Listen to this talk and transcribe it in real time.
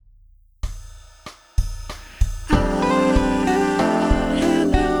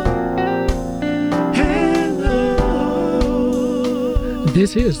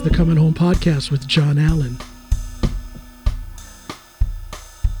This is the Coming Home Podcast with John Allen.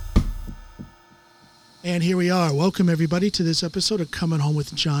 And here we are. Welcome, everybody, to this episode of Coming Home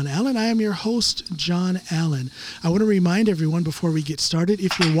with John Allen. I am your host, John Allen. I want to remind everyone before we get started,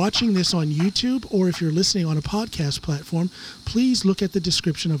 if you're watching this on YouTube or if you're listening on a podcast platform, please look at the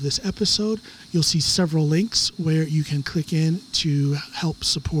description of this episode. You'll see several links where you can click in to help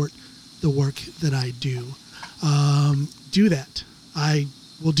support the work that I do. Do that. I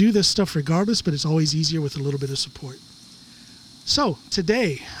will do this stuff regardless, but it's always easier with a little bit of support. So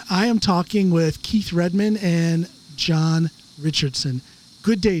today I am talking with Keith Redmond and John Richardson.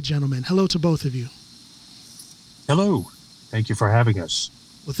 Good day, gentlemen. Hello to both of you. Hello. Thank you for having us.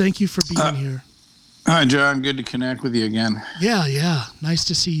 Well, thank you for being here. Hi, John. Good to connect with you again. Yeah. Nice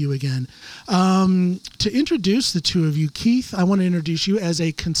to see you again. To introduce the two of you, Keith, I want to introduce you as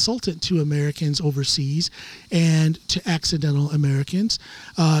a consultant to Americans overseas and to accidental Americans.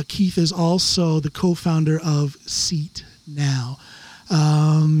 Keith is also the co-founder of Seat Now.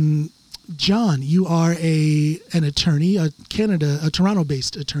 John, you are an attorney, a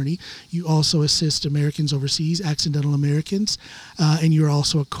Toronto-based attorney. You also assist Americans overseas, accidental Americans, and you're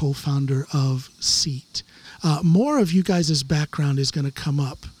also a co-founder of Seat. More of you guys' background is going to come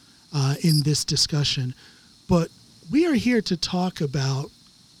up in this discussion, but we are here to talk about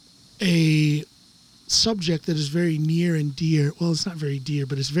a subject that is very near and dear. Well, it's not very dear,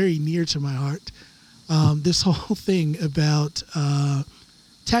 but it's very near to my heart. This whole thing about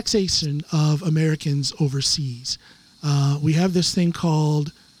taxation of Americans overseas. We have this thing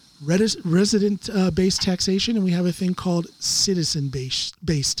called resident-based taxation, and we have a thing called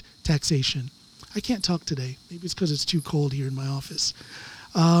citizen-based taxation. I can't talk today. Maybe it's because it's too cold here in my office.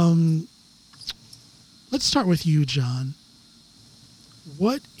 Let's start with you, John.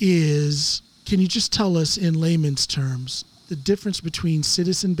 Can you just tell us in layman's terms, the difference between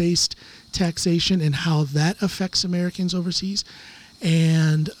citizen-based taxation and how that affects Americans overseas,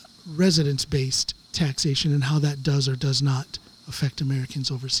 and residence-based taxation and how that does or does not affect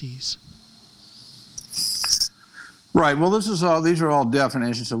Americans overseas? Right. Well, these are all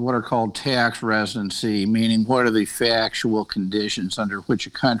definitions of what are called tax residency, meaning what are the factual conditions under which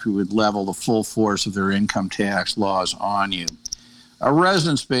a country would level the full force of their income tax laws on you. A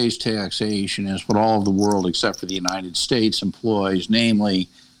residence-based taxation is what all of the world except for the United States employs, namely,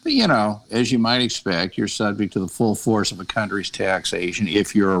 as you might expect, you're subject to the full force of a country's taxation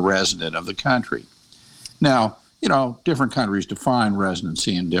if you're a resident of the country. Now, different countries define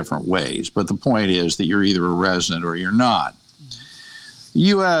residency in different ways, but the point is that you're either a resident or you're not. The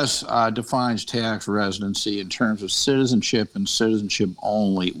U.S. defines tax residency in terms of citizenship and citizenship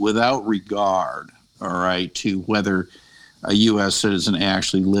only, without regard, to whether a U.S. citizen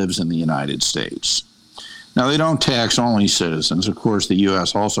actually lives in the United States. Now, they don't tax only citizens. Of course, the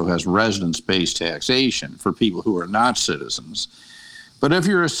U.S. also has residence-based taxation for people who are not citizens. But if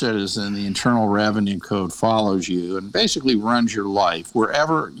you're a citizen, the Internal Revenue Code follows you and basically runs your life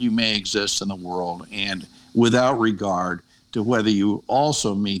wherever you may exist in the world, and without regard to whether you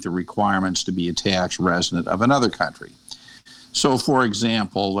also meet the requirements to be a tax resident of another country. So, for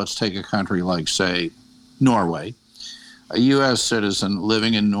example, let's take a country like, say, Norway. A U.S. citizen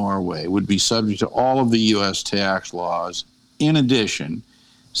living in Norway would be subject to all of the U.S. tax laws, in addition,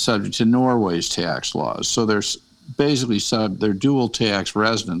 subject to Norway's tax laws. So they're basically they're dual tax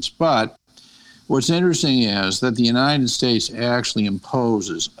residents. But what's interesting is that the United States actually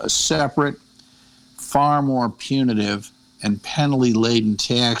imposes a separate, far more punitive and penalty-laden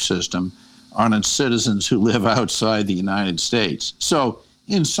tax system on its citizens who live outside the United States. So,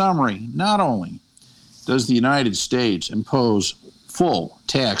 in summary, not only does the United States impose full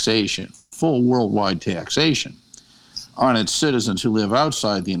worldwide taxation on its citizens who live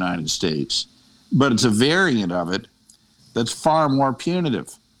outside the United States, but it's a variant of it that's far more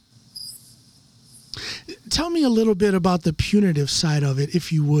punitive. Tell me a little bit about the punitive side of it,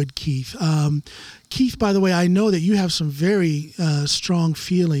 if you would, Keith. Keith, by the way, I know that you have some very strong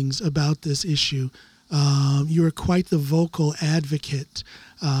feelings about this issue. You are quite the vocal advocate,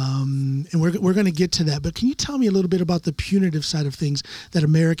 and we're going to get to that. But can you tell me a little bit about the punitive side of things that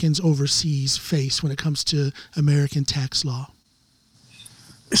Americans overseas face when it comes to American tax law?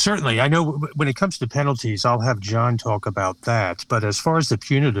 Certainly. I know when it comes to penalties, I'll have John talk about that. But as far as the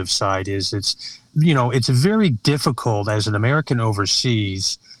punitive side is, it's very difficult as an American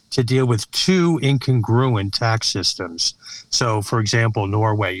overseas to deal with two incongruent tax systems. So, for example,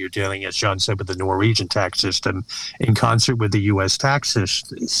 Norway, you're dealing, as John said, with the Norwegian tax system in concert with the U.S. tax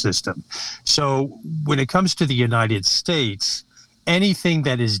system. So when it comes to the United States, anything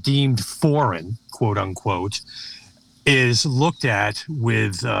that is deemed foreign, quote unquote, is looked at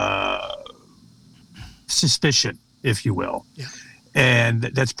with suspicion, if you will. Yeah. And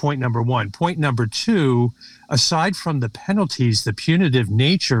that's point number one. Point number two, aside from the penalties, the punitive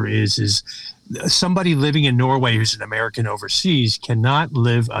nature is somebody living in Norway who's an American overseas cannot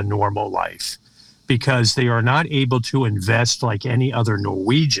live a normal life because they are not able to invest like any other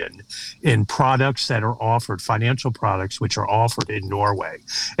Norwegian in products that are offered, financial products which are offered in Norway.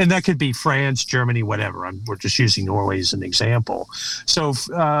 And that could be France, Germany, whatever. We're just using Norway as an example. So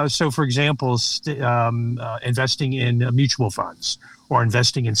for example, investing in mutual funds or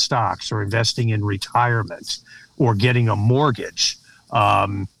investing in stocks or investing in retirement or getting a mortgage,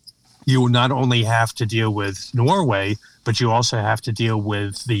 you not only have to deal with Norway, but you also have to deal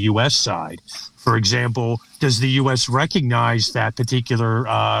with the U.S. side. For example, does the U.S. recognize that particular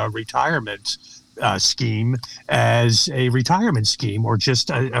retirement scheme as a retirement scheme or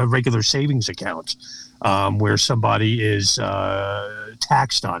just a regular savings account where somebody is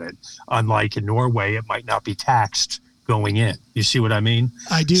taxed on it? Unlike in Norway, it might not be taxed going in. You see what I mean?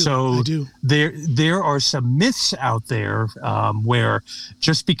 I do. So I do. There are some myths out there where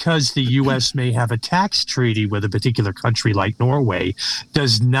just because the U.S. may have a tax treaty with a particular country like Norway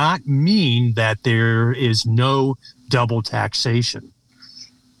does not mean that there is no double taxation.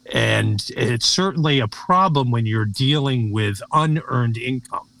 And it's certainly a problem when you're dealing with unearned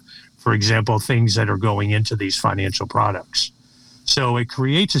income. For example, things that are going into these financial products. So it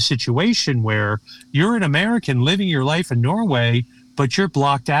creates a situation where you're an American living your life in Norway, but you're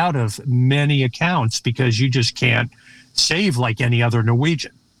blocked out of many accounts because you just can't save like any other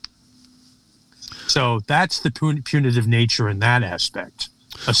Norwegian. So that's the punitive nature in that aspect,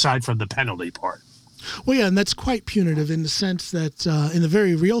 aside from the penalty part. Well, yeah, and that's quite punitive in the sense that, in the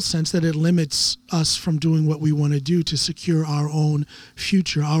very real sense that it limits us from doing what we want to do to secure our own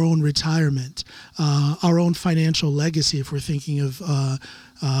future, our own retirement, our own financial legacy, if we're thinking of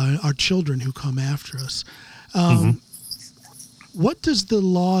our children who come after us. What does the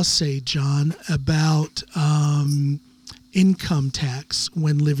law say, John, about income tax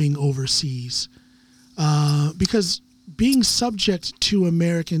when living overseas? Because being subject to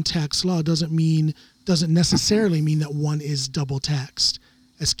American tax law doesn't necessarily mean that one is double taxed,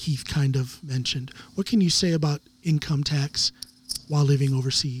 as Keith kind of mentioned. What can you say about income tax while living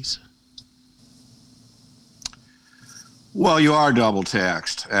overseas? Well, you are double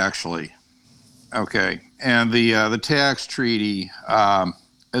taxed, actually. Okay. And the tax treaty,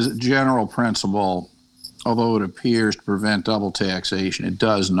 as a general principle, although it appears to prevent double taxation, it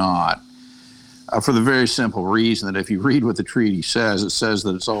does not. For the very simple reason that if you read what the treaty says, it says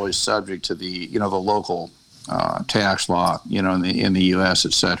that it's always subject to the local tax law, in the U.S.,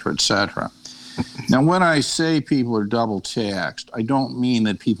 et cetera, et cetera. Now, when I say people are double taxed, I don't mean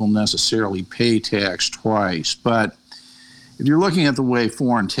that people necessarily pay tax twice. But if you're looking at the way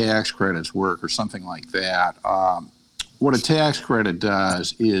foreign tax credits work or something like that, what a tax credit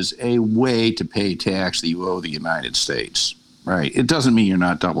does is a way to pay tax that you owe the United States. Right. It doesn't mean you're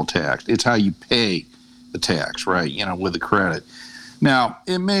not double taxed. It's how you pay the tax, right, with the credit. Now,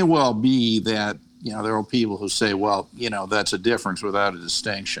 it may well be that, there are people who say, well, that's a difference without a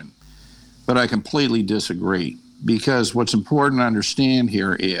distinction. But I completely disagree, because what's important to understand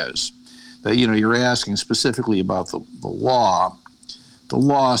here is that, you're asking specifically about the law. The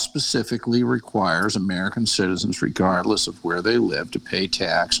law specifically requires American citizens, regardless of where they live, to pay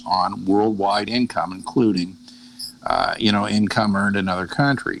tax on worldwide income, including income earned in other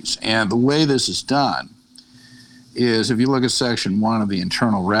countries. And the way this is done is, if you look at Section 1 of the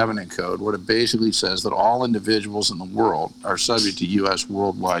Internal Revenue Code, what it basically says that all individuals in the world are subject to U.S.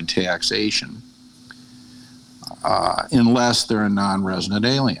 worldwide taxation unless they're a non-resident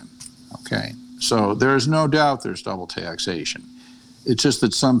alien. Okay? So there's no doubt there's double taxation. It's just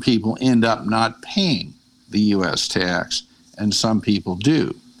that some people end up not paying the U.S. tax, and some people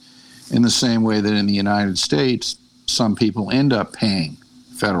do. In the same way that in the United States, some people end up paying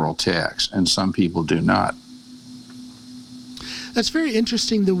federal tax and some people do not. That's very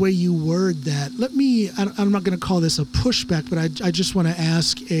interesting the way you word that. I'm not going to call this a pushback, but I just want to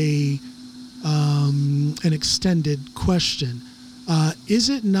ask an extended question. Is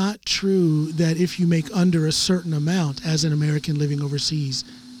it not true that if you make under a certain amount as an American living overseas,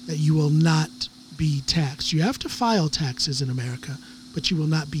 that you will not be taxed? You have to file taxes in America, but you will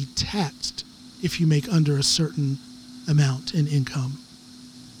not be taxed if you make under a certain amount in income.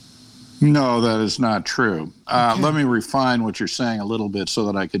 No, that is not true. Okay. Let me refine what you're saying a little bit so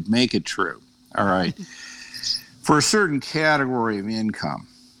that I could make it true. All right. For a certain category of income,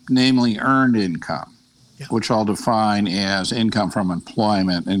 namely earned income, which I'll define as income from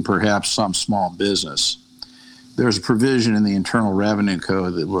employment and perhaps some small business, there's a provision in the Internal Revenue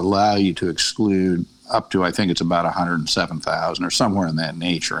Code that will allow you to exclude up to, I think it's about 107,000 or somewhere in that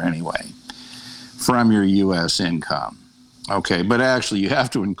nature anyway, from your U.S. income. Okay, but actually you have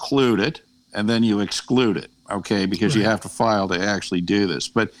to include it and then you exclude it, okay, because you have to file to actually do this.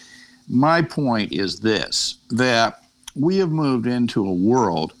 But my point is this, that we have moved into a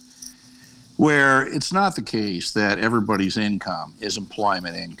world where it's not the case that everybody's income is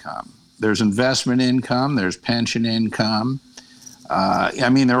employment income. There's investment income, there's pension income.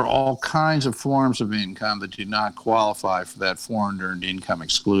 There are all kinds of forms of income that do not qualify for that foreign earned income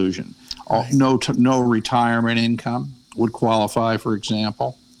exclusion. Right. No retirement income would qualify, for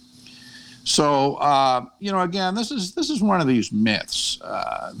example. So, again, this is one of these myths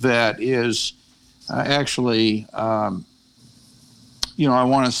that is actually, I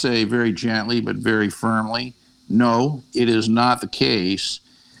want to say very gently but very firmly, no, it is not the case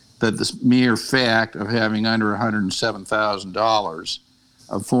that the mere fact of having under $107,000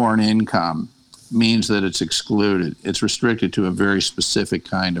 of foreign income means that it's excluded. It's restricted to a very specific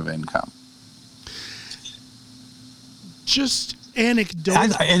kind of income. Just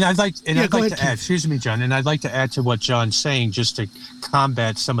anecdotal. I'd like to add, excuse me, John, and I'd like to add to what John's saying, just to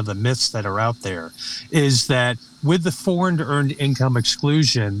combat some of the myths that are out there, is that with the foreign earned income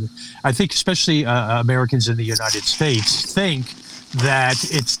exclusion, I think especially Americans in the United States think that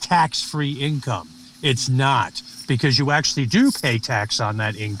it's tax-free income. It's not, because you actually do pay tax on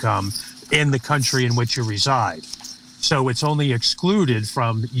that income in the country in which you reside. So it's only excluded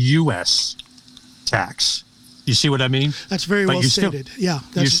from U.S. tax. You see what I mean? That's very well stated.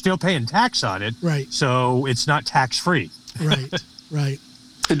 You're still paying tax on it. Right. So it's not tax-free. Right.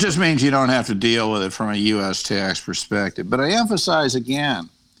 It just means you don't have to deal with it from a U.S. tax perspective. But I emphasize again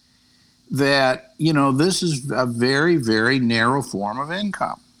that, this is a very, very narrow form of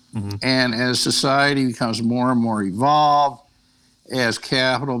income. Mm-hmm. And as society becomes more and more evolved, as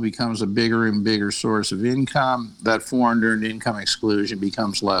capital becomes a bigger and bigger source of income, that foreign earned income exclusion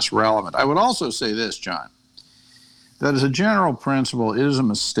becomes less relevant. I would also say this, John, that as a general principle, it is a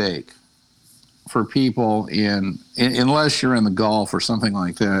mistake for people unless you're in the Gulf or something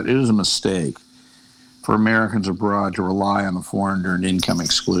like that, it is a mistake for Americans abroad to rely on the foreign earned income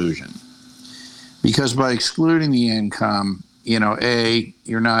exclusion. Because by excluding the income,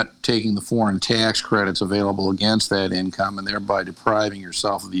 you're not taking the foreign tax credits available against that income and thereby depriving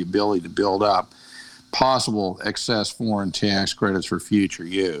yourself of the ability to build up possible excess foreign tax credits for future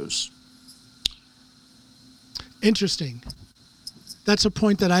use. Interesting. That's a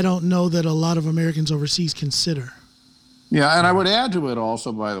point that I don't know that a lot of Americans overseas consider. Yeah, and I would add to it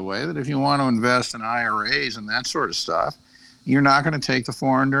also, by the way, that if you want to invest in IRAs and that sort of stuff, you're not going to take the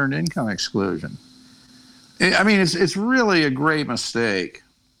foreign earned income exclusion. It's really a great mistake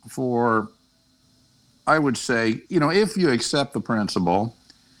for, I would say, if you accept the principle,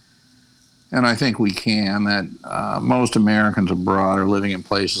 and I think we can, that most Americans abroad are living in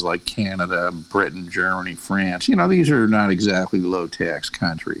places like Canada, Britain, Germany, France. These are not exactly low-tax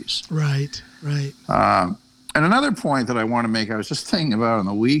countries. Right. And another point that I want to make, I was just thinking about on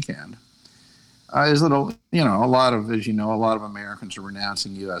the weekend, is that, a lot of Americans are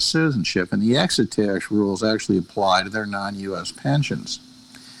renouncing U.S. citizenship, and the exit tax rules actually apply to their non-U.S. pensions.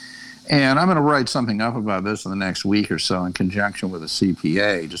 And I'm going to write something up about this in the next week or so in conjunction with a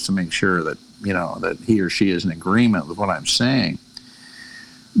CPA, just to make sure that, that he or she is in agreement with what I'm saying.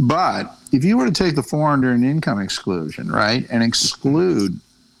 But if you were to take the foreign earned income exclusion, right, and exclude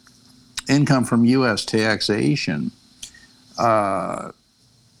income from U.S. taxation,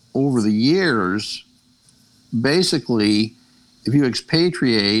 over the years, basically, if you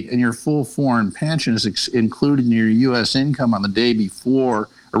expatriate and your full foreign pension is included in your U.S. income on the day before,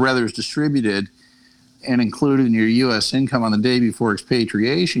 or rather is distributed and included in your U.S. income on the day before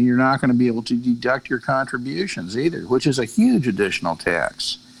expatriation, you're not going to be able to deduct your contributions either, which is a huge additional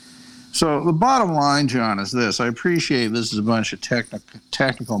tax. So the bottom line, John, is this. I appreciate this is a bunch of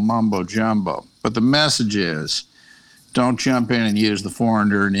technical mumbo-jumbo, but the message is, don't jump in and use the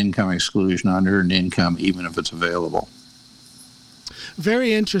foreign earned income exclusion on earned income, even if it's available.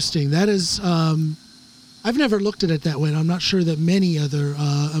 Very interesting. That is, I've never looked at it that way, and I'm not sure that many other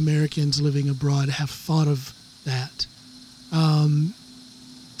Americans living abroad have thought of that.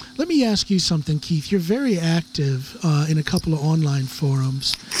 Let me ask you something, Keith. You're very active in a couple of online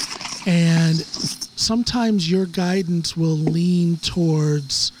forums, and sometimes your guidance will lean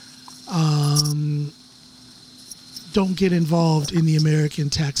towards don't get involved in the American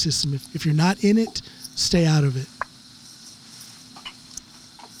tax system. If you're not in it, stay out of it.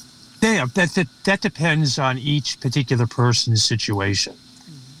 Yeah, that depends on each particular person's situation.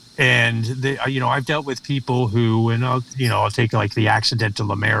 And I've dealt with people who, and I'll take like the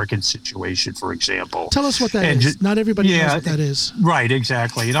accidental American situation, for example. Tell us what that is. Not everybody knows what that is. Right,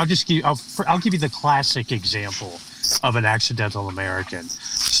 exactly. And I'll give you the classic example of an accidental American.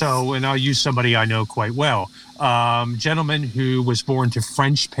 So, and I'll use somebody I know quite well. Gentleman who was born to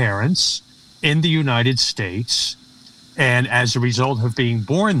French parents in the United States, and as a result of being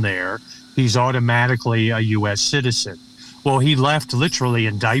born there, he's automatically a U.S. citizen. Well, he left literally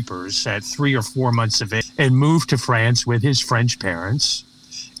in diapers at 3 or 4 months of age and moved to France with his French parents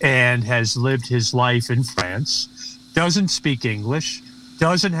and has lived his life in France, doesn't speak English,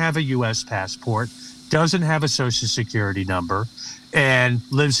 doesn't have a U.S. passport, doesn't have a social security number, and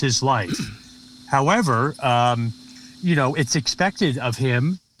lives his life. However, it's expected of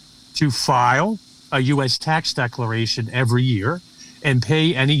him to file a U.S. tax declaration every year and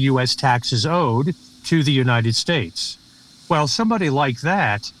pay any U.S. taxes owed to the United States. Well, somebody like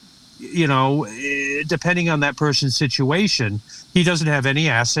that, depending on that person's situation, he doesn't have any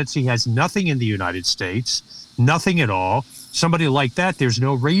assets. He has nothing in the United States, nothing at all. Somebody like that, there's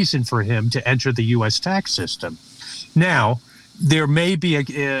no reason for him to enter the U.S. tax system. Now, there may be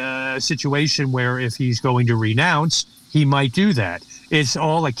a situation where if he's going to renounce, he might do that. It's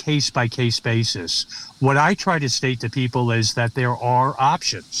all a case-by-case basis. What I try to state to people is that there are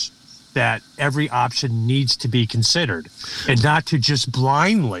options, that every option needs to be considered, and not to just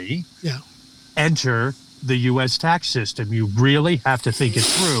blindly enter the U.S. tax system. You really have to think it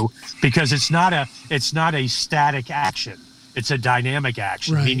through, because it's not a static action. It's a dynamic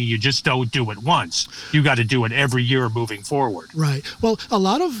action, meaning you just don't do it once. You got to do it every year moving forward. Right. Well, a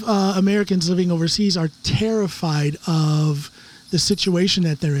lot of Americans living overseas are terrified of the situation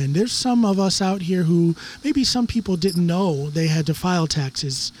that they're in. There's some of us out here who maybe some people didn't know they had to file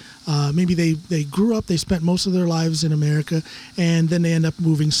taxes. Maybe they grew up, they spent most of their lives in America, and then they end up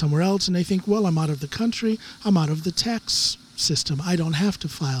moving somewhere else, and they think, well, I'm out of the country, I'm out of the tax system, I don't have to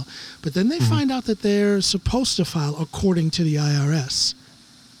file. But then they find out that they're supposed to file according to the IRS.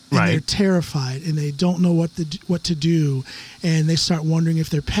 And they're terrified, and they don't know what to do, and they start wondering if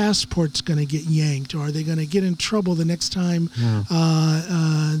their passport's going to get yanked, or are they going to get in trouble the next time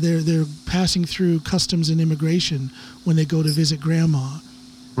they're passing through customs and immigration when they go to visit grandma.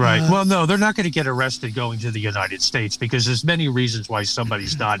 Right. Well, no, they're not going to get arrested going to the United States, because there's many reasons why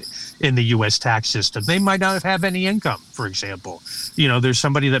somebody's not in the U.S. tax system. They might not have any income, for example. There's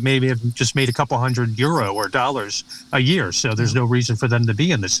somebody that maybe have just made a couple €100 or dollars a year, so there's no reason for them to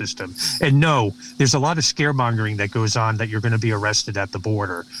be in the system. And no, there's a lot of scaremongering that goes on that you're going to be arrested at the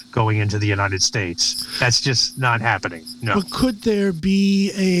border going into the United States. That's just not happening. No. But could there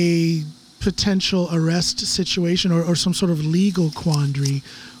be a potential arrest situation or some sort of legal quandary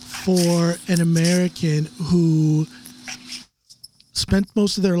for an American who spent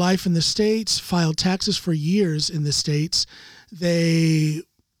most of their life in the States, filed taxes for years in the States? I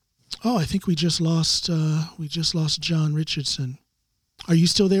think we just lost John Richardson. Are you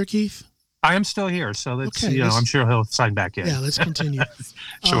still there, Keith? I am still here, so that's I'm sure he'll sign back in. Yeah, let's continue.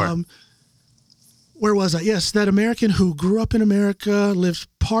 Sure. Where was I? Yes, that American who grew up in America, lived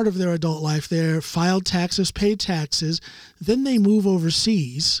part of their adult life there, filed taxes, paid taxes, then they move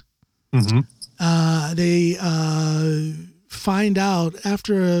overseas. They find out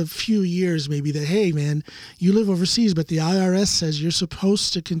after a few years maybe that, hey, man, you live overseas, but the IRS says you're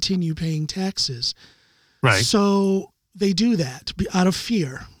supposed to continue paying taxes. Right. So they do that out of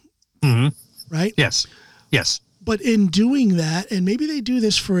fear. Right? Yes. But in doing that, and maybe they do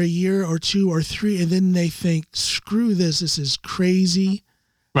this for a year or 2 or 3, and then they think, screw this is crazy.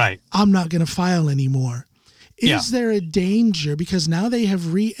 Right. I'm not going to file anymore. Is there a danger, because now they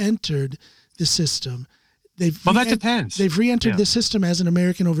have re-entered the system? That depends. They've re-entered the system as an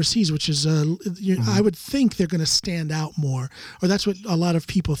American overseas, which is, I would think they're going to stand out more, or that's what a lot of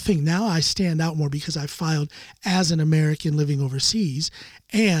people think. Now I stand out more because I filed as an American living overseas,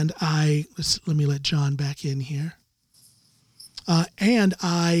 and let me let John back in here. And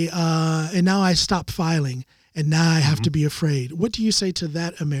now I stop filing, and now I have to be afraid. What do you say to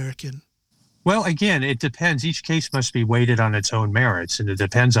that American? Well, again, it depends. Each case must be weighted on its own merits, and it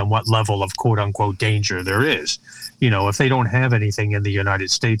depends on what level of quote-unquote danger there is. If they don't have anything in the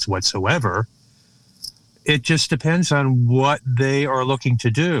United States whatsoever, it just depends on what they are looking to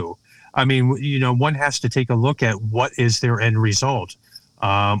do. I mean, one has to take a look at what is their end result.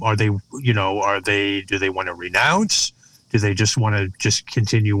 Do they want to renounce? Do they just want to just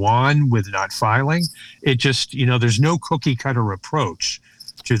continue on with not filing? It just, there's no cookie cutter approach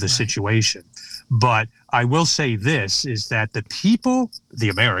to the situation. But I will say this, is that the people, the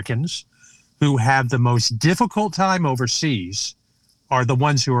Americans, who have the most difficult time overseas are the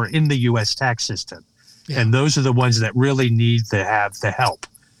ones who are in the U.S. tax system. Yeah. And those are the ones that really need to have the help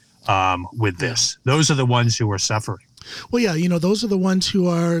with this. Yeah. Those are the ones who are suffering. Well, yeah, those are the ones who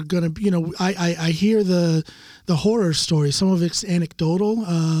are going to, I hear the horror story. Some of it's anecdotal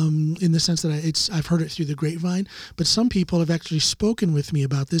in the sense that I've heard it through the grapevine, but some people have actually spoken with me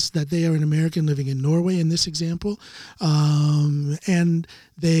about this, that they are an American living in Norway in this example, and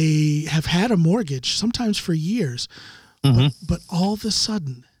they have had a mortgage, sometimes for years, but all of a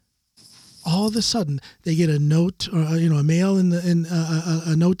sudden they get a note or a mail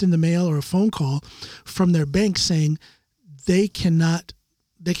a note in the mail or a phone call from their bank saying they can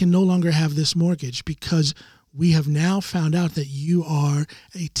no longer have this mortgage because we have now found out that you are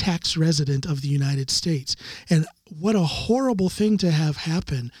a tax resident of the United States. And what a horrible thing to have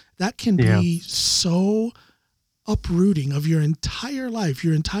happen. That can be so uprooting of your entire life,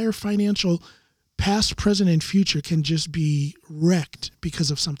 your entire financial past, present, and future can just be wrecked because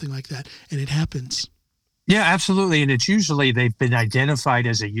of something like that. And it happens. Yeah, absolutely. And it's usually they've been identified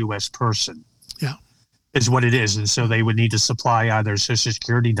as a U.S. person. Yeah. Is what it is. And so they would need to supply either a Social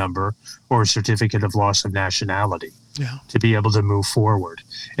Security number or a certificate of loss of nationality to be able to move forward.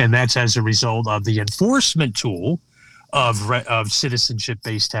 And that's as a result of the enforcement tool of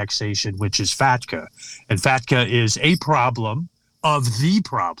citizenship-based taxation, which is FATCA. And FATCA is a problem of the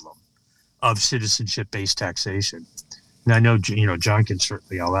problem of citizenship-based taxation. And I know, John can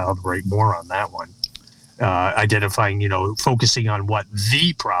certainly elaborate more on that one, identifying, focusing on what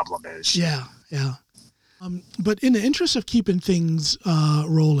the problem is. Yeah, yeah. But in the interest of keeping things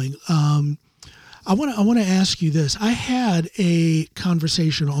rolling, I want to ask you this. I had a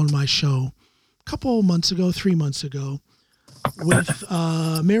conversation on my show a couple months ago, 3 months ago, with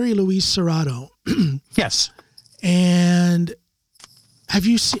Mary Louise Serrato. Yes. And have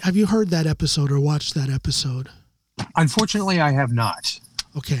you heard that episode or watched that episode? Unfortunately, I have not.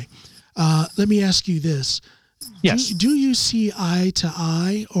 Okay. Let me ask you this. Yes. Do you see eye to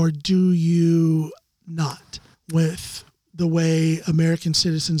eye or do you not with the way American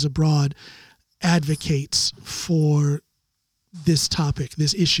Citizens Abroad advocates for this topic,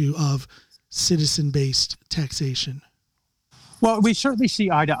 this issue of citizen-based taxation? Well, we certainly see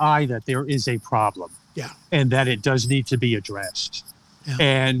eye to eye that there is a problem. Yeah. And that it does need to be addressed. Yeah.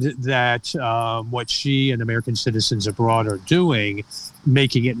 And that what she and American Citizens Abroad are doing,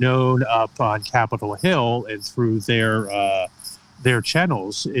 making it known up on Capitol Hill and through their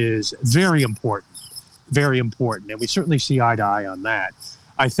channels is very important. Very important. And we certainly see eye to eye on that.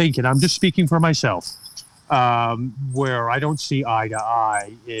 I think, and I'm just speaking for myself, where I don't see eye to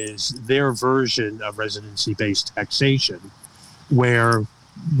eye is their version of residency-based taxation, where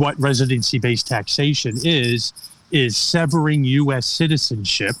what residency-based taxation is severing U.S.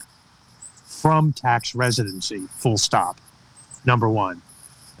 citizenship from tax residency, full stop, number one.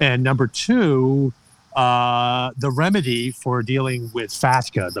 And number two, the remedy for dealing with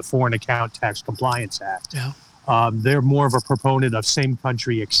FATCA, the Foreign Account Tax Compliance Act. Yeah. They're more of a proponent of same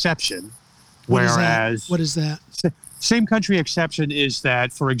country exception, whereas... What is that? Same country exception is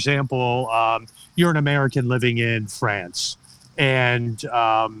that, for example, you're an American living in France, and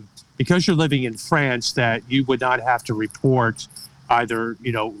because you're living in France, that you would not have to report either,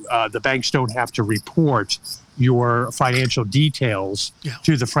 the banks don't have to report your financial details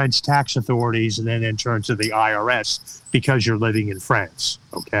to the French tax authorities and then in turn to the IRS because you're living in France.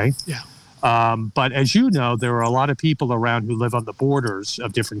 Okay. Yeah. But as you know, there are a lot of people around who live on the borders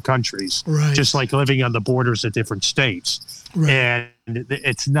of different countries, just like living on the borders of different states. Right. And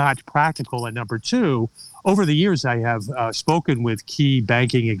it's not practical. And number two, over the years, I have spoken with key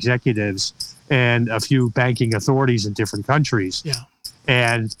banking executives and a few banking authorities in different countries. Yeah.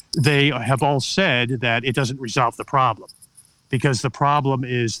 And they have all said that it doesn't resolve the problem because the problem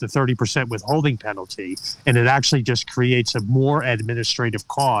is the 30% withholding penalty. And it actually just creates a more administrative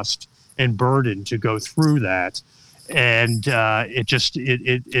cost and burden to go through that. And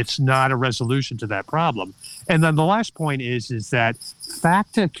it's not a resolution to that problem. And then the last point is that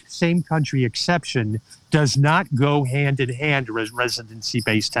FATCA same country exception does not go hand in hand with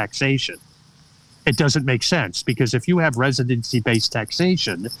residency-based taxation. It doesn't make sense because if you have residency-based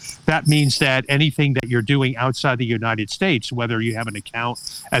taxation, that means that anything that you're doing outside the United States, whether you have an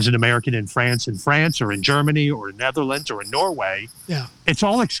account as an American in France or in Germany or in Netherlands or in Norway, it's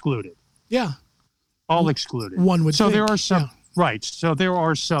all excluded. Yeah. All excluded. One would think. There are some right. So there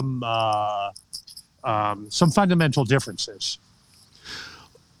are some fundamental differences.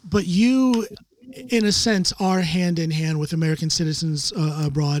 But you, in a sense, are hand in hand with American Citizens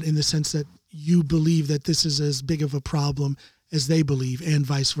Abroad in the sense that you believe that this is as big of a problem as they believe, and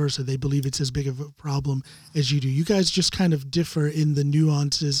vice versa. They believe it's as big of a problem as you do. You guys just kind of differ in the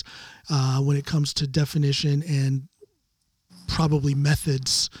nuances when it comes to definition and probably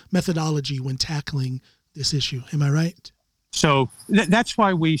methodology when tackling this issue. Am I right? So that's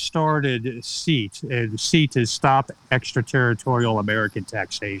why we started SEAT, and SEAT is Stop Extraterritorial American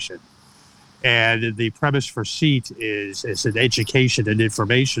Taxation. And the premise for SEAT is it's an education and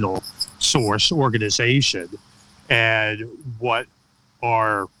informational source organization. And what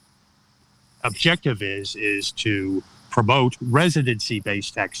our objective is to promote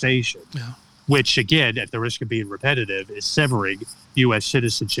residency-based taxation, which, again, at the risk of being repetitive, is severing U.S.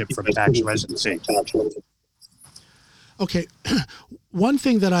 citizenship from tax residency. Okay. One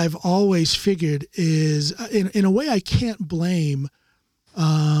thing that I've always figured is, in a way, I can't blame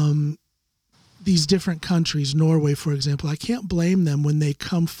these different countries, Norway, for example. I can't blame them when they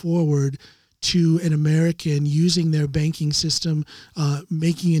come forward to an American using their banking system,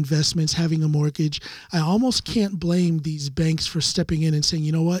 making investments, having a mortgage. I almost can't blame these banks for stepping in and saying,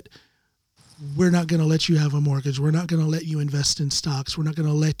 you know what? We're not going to let you have a mortgage. We're not going to let you invest in stocks. We're not going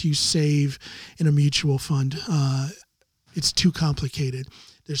to let you save in a mutual fund. It's too complicated.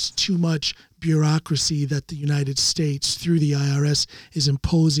 There's too much bureaucracy that the United States, through the IRS, is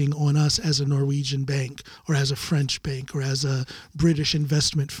imposing on us as a Norwegian bank or as a French bank or as a British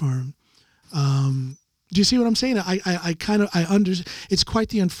investment firm. Do you see what I'm saying? I understand. It's quite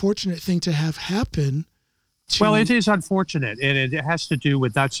the unfortunate thing to have happen. Well, it is unfortunate, and it has to do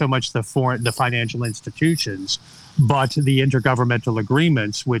with not so much the financial institutions, but the intergovernmental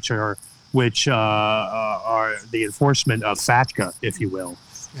agreements, which are the enforcement of FATCA, if you will.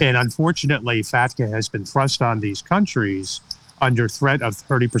 Yeah. And unfortunately, FATCA has been thrust on these countries under threat of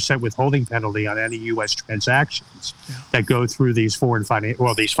 30% withholding penalty on any U.S. transactions that go through these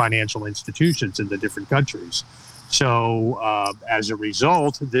these financial institutions in the different countries. So as a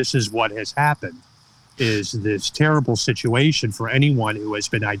result, this is what has happened, is this terrible situation for anyone who has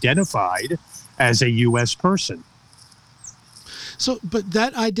been identified as a U.S. person. So, but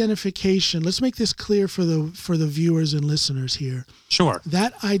that identification, let's make this clear for the viewers and listeners here. Sure.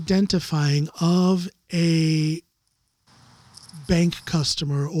 That identifying of a bank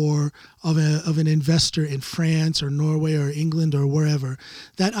customer or of an investor in France or Norway or England or wherever,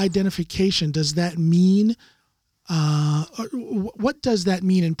 that identification, does that mean, what does that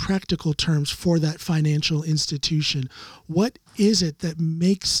mean in practical terms for that financial institution? What is it that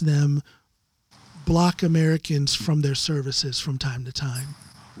makes them block Americans from their services from time to time?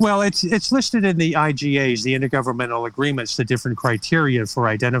 Well, it's listed in the IGAs, the Intergovernmental Agreements, the different criteria for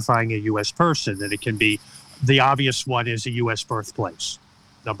identifying a U.S. person. And it can be, the obvious one is a U.S. birthplace,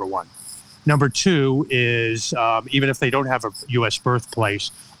 number one. Number two is, even if they don't have a U.S.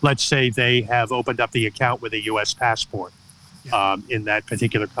 birthplace, let's say they have opened up the account with a U.S. passport in that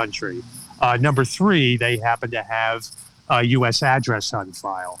particular country. Number three, they happen to have a U.S. address on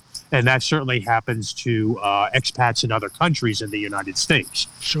file. And that certainly happens to expats in other countries in the United States.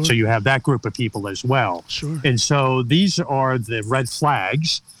 Sure. So you have that group of people as well. Sure. And so these are the red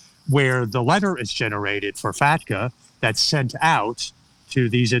flags where the letter is generated for FATCA that's sent out to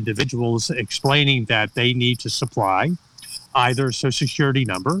these individuals explaining that they need to supply either a Social Security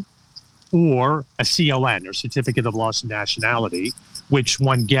number or a CLN, or Certificate of Loss of Nationality, which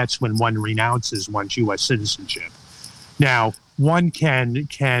one gets when one renounces one's U.S. citizenship. Now, one can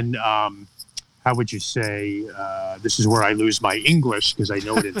how would you say, this is where I lose my English because I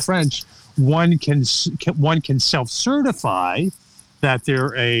know it in French. One can self-certify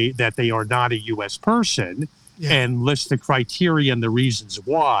that they are not a U.S. person and list the criteria and the reasons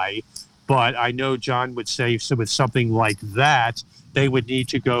why. But I know John would say, so with something like that, they would need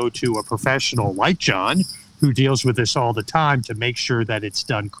to go to a professional like John, who deals with this all the time, to make sure that it's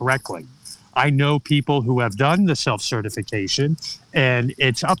done correctly. I know people who have done the self-certification, and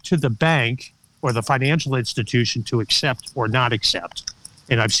it's up to the bank or the financial institution to accept or not accept.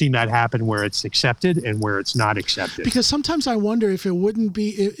 And I've seen that happen where it's accepted and where it's not accepted. Because sometimes I wonder if it wouldn't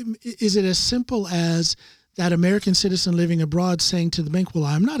be, is it as simple as that American citizen living abroad saying to the bank, well,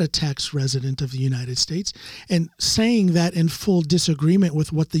 I'm not a tax resident of the United States, and saying that in full disagreement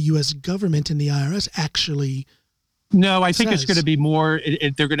with what the U.S. government and the IRS actually No, I think it's going to be more,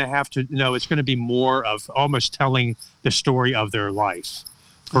 they're going to have to, no, it's going to be more of almost telling the story of their life.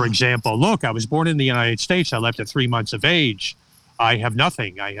 For example, look, I was born in the United States. I left at 3 months of age. I have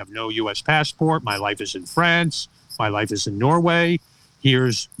nothing. I have no U.S. passport. My life is in France. My life is in Norway.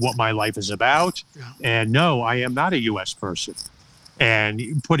 Here's what my life is about. Yeah. And no, I am not a U.S. person.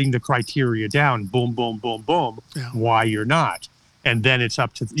 And putting the criteria down, boom, boom, boom, boom, why you're not. And then it's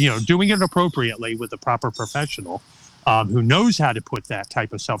up to, doing it appropriately with the proper professional. who knows how to put that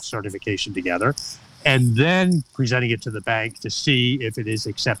type of self-certification together, and then presenting it to the bank to see if it is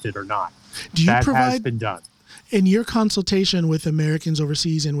accepted or not. That has been done. In your consultation with Americans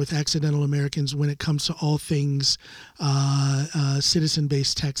overseas and with accidental Americans when it comes to all things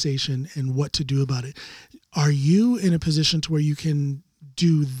citizen-based taxation and what to do about it, are you in a position to where you can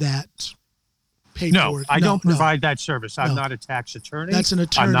do that? No, I don't provide that service. I'm not a tax attorney. That's an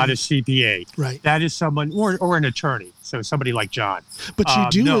attorney. I'm not a CPA. Right. That is someone, or an attorney. So somebody like John. But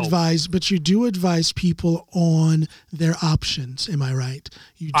you do advise. But you do advise people on their options. Am I right?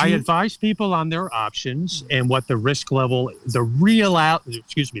 I advise people on their options and what the risk level, the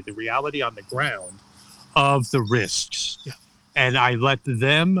reality on the ground of the risks. Yeah. And I let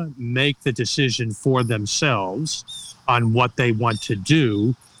them make the decision for themselves on what they want to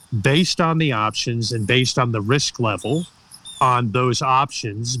do, based on the options and based on the risk level on those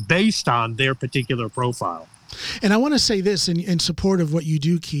options, based on their particular profile. And I want to say this in support of what you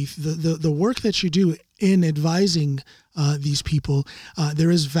do, Keith, the work that you do in advising these people, there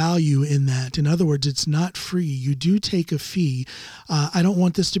is value in that. In other words, it's not free. You do take a fee. I don't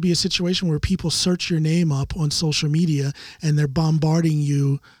want this to be a situation where people search your name up on social media and they're bombarding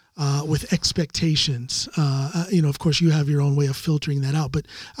you with expectations. Of course, you have your own way of filtering that out, but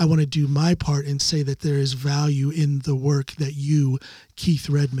I want to do my part and say that there is value in the work that you, Keith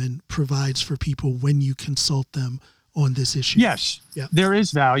Redmond, provides for people when you consult them on this issue. Yes, there is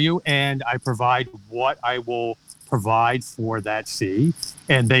value, and I provide what I will provide for that fee,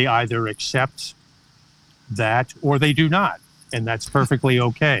 and they either accept that or they do not, and that's perfectly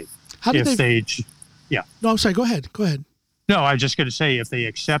okay. How did No, I'm sorry. Go ahead. No, I was just going to say, if they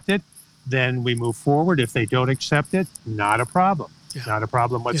accept it, then we move forward. If they don't accept it, not a problem. Yeah. Not a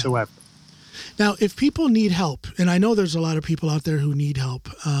problem whatsoever. Yeah. Now, if people need help, and I know there's a lot of people out there who need help,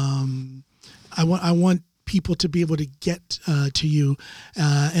 I want people to be able to get to you,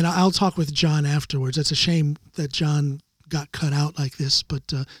 and I'll talk with John afterwards. It's a shame that John got cut out like this,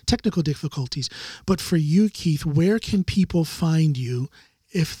 but technical difficulties. But for you, Keith, where can people find you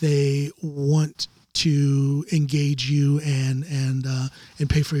if they want to engage you and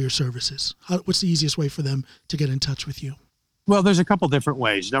pay for your services? What's the easiest way for them to get in touch with you? Well, there's a couple different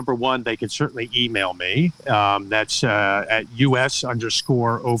ways. Number one, they can certainly email me. That's at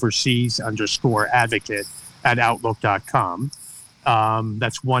US_overseas_advocate@outlook.com.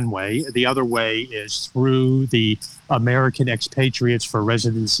 That's one way. The other way is through the American Expatriates for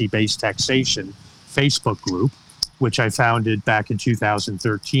Residency-Based Taxation Facebook group, which I founded back in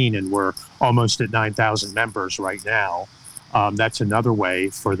 2013, and we're almost at 9,000 members right now. That's another way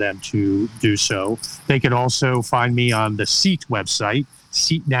for them to do so. They can also find me on the SEAT website,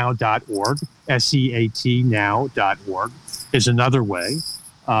 seatnow.org, SEATnow.org is another way.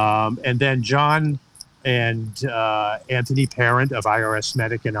 And then John and Anthony Parent of IRS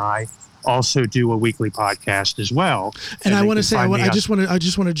Medic and I also do a weekly podcast as well. And I want to say, I just want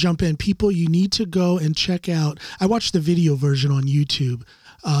to jump in. People, you need to go and check out. I watched the video version on YouTube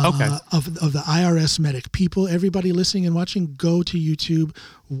of the IRS Medic. People, everybody listening and watching, go to YouTube,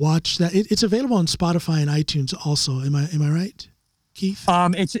 watch that. It's available on Spotify and iTunes also. Am I right, Keith?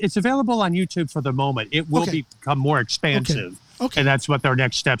 It's available on YouTube for the moment. It will become more expansive. Okay. And that's what their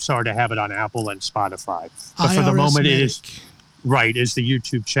next steps are, to have it on Apple and Spotify. But for the moment, Medic. is the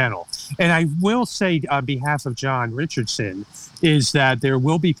YouTube channel. And I will say, on behalf of John Richardson, is that there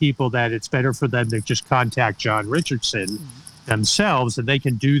will be people that it's better for them to just contact John Richardson themselves, and they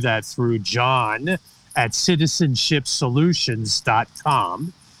can do that through John at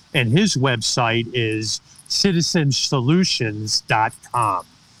citizenshipsolutions.com, and his website is citizensolutions.com,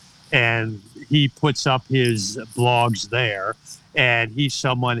 and he puts up his blogs there. And he's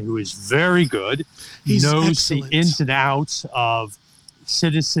someone who is very good. He knows excellent. The ins and outs of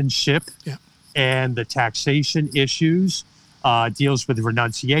citizenship and the taxation issues, deals with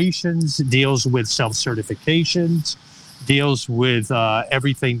renunciations, deals with self-certifications, deals with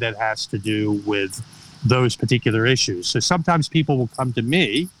everything that has to do with those particular issues. So sometimes people will come to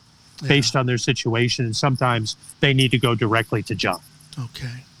me based on their situation, and sometimes they need to go directly to John.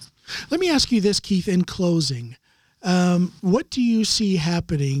 Okay. Let me ask you this, Keith, in closing. What do you see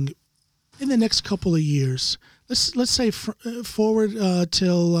happening in the next couple of years? Let's say forward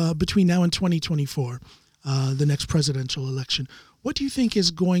till between now and 2024, the next presidential election. What do you think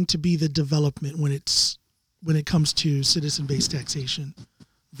is going to be the development when it comes to citizen-based taxation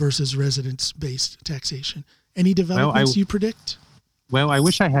versus residence-based taxation? Any developments you predict? Well, I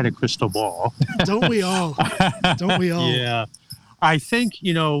wish I had a crystal ball. Don't we all? Don't we all? Yeah. I think,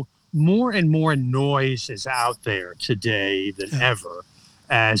 more and more noise is out there today than ever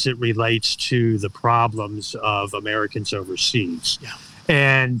as it relates to the problems of Americans overseas. Yeah.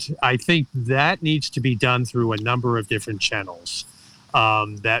 And I think that needs to be done through a number of different channels.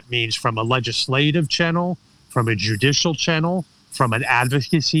 That means from a legislative channel, from a judicial channel, from an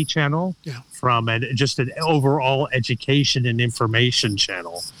advocacy channel, from just an overall education and information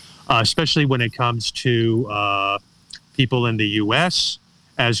channel, especially when it comes to people in the U.S.,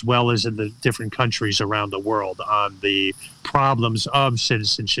 as well as in the different countries around the world on the problems of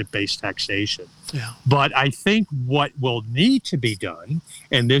citizenship-based taxation. Yeah. But I think what will need to be done,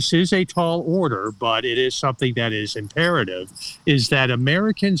 and this is a tall order, but it is something that is imperative, is that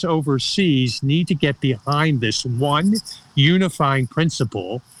Americans overseas need to get behind this one unifying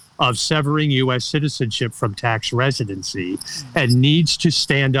principle of severing U.S. citizenship from tax residency, and needs to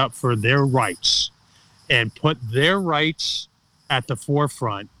stand up for their rights and put their rights at the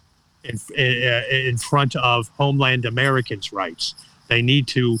forefront in front of homeland Americans' rights. They need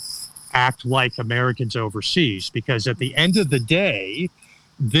to act like Americans overseas, because at the end of the day,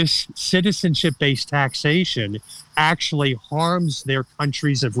 this citizenship-based taxation actually harms their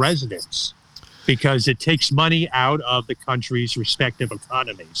countries of residence, because it takes money out of the country's respective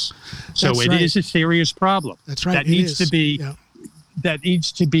economies. So it is a serious problem. That's right. That needs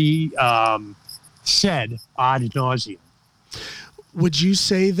to be said ad nauseum. Would you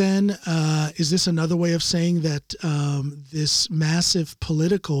say then, is this another way of saying that this massive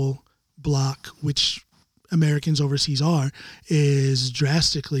political bloc, which Americans overseas are, is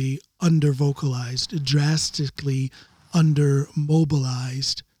drastically under-vocalized, drastically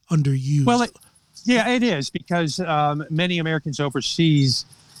under-mobilized, underused? Well, it is, because many Americans overseas,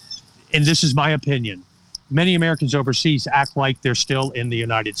 and this is my opinion, many Americans overseas act like they're still in the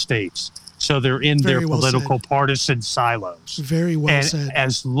United States. So they're in their political partisan silos. Very well said. And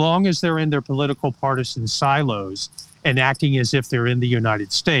as long as they're in their political partisan silos and acting as if they're in the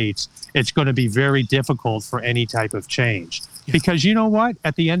United States, it's going to be very difficult for any type of change. Yeah. Because you know what?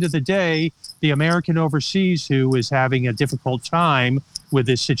 At the end of the day, the American overseas who is having a difficult time with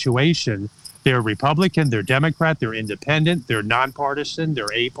this situation, they're Republican, they're Democrat, they're independent, they're nonpartisan, they're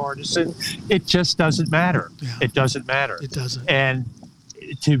apartisan. It just doesn't matter. Yeah. It doesn't matter. It doesn't. And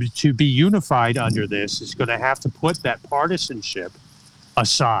to be unified under this is going to have to put that partisanship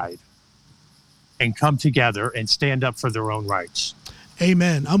aside and come together and stand up for their own rights.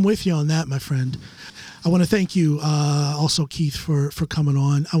 Amen. I'm with you on that, my friend. I want to thank you also, Keith, for coming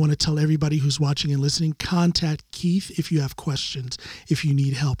on. I want to tell everybody who's watching and listening, contact Keith if you have questions, if you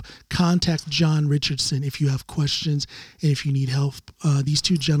need help. Contact John Richardson if you have questions and if you need help. These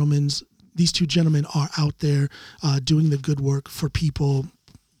two gentlemen are out there doing the good work for people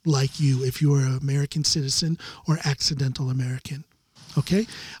like you, if you are an American citizen or accidental American. Okay.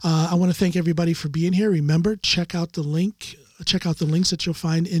 I want to thank everybody for being here. Remember, check out the links that you'll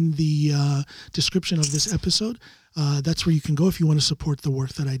find in the description of this episode. That's where you can go if you want to support the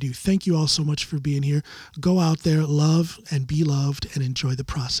work that I do. Thank you all so much for being here. Go out there, love and be loved, and enjoy the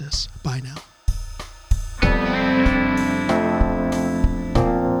process. Bye now.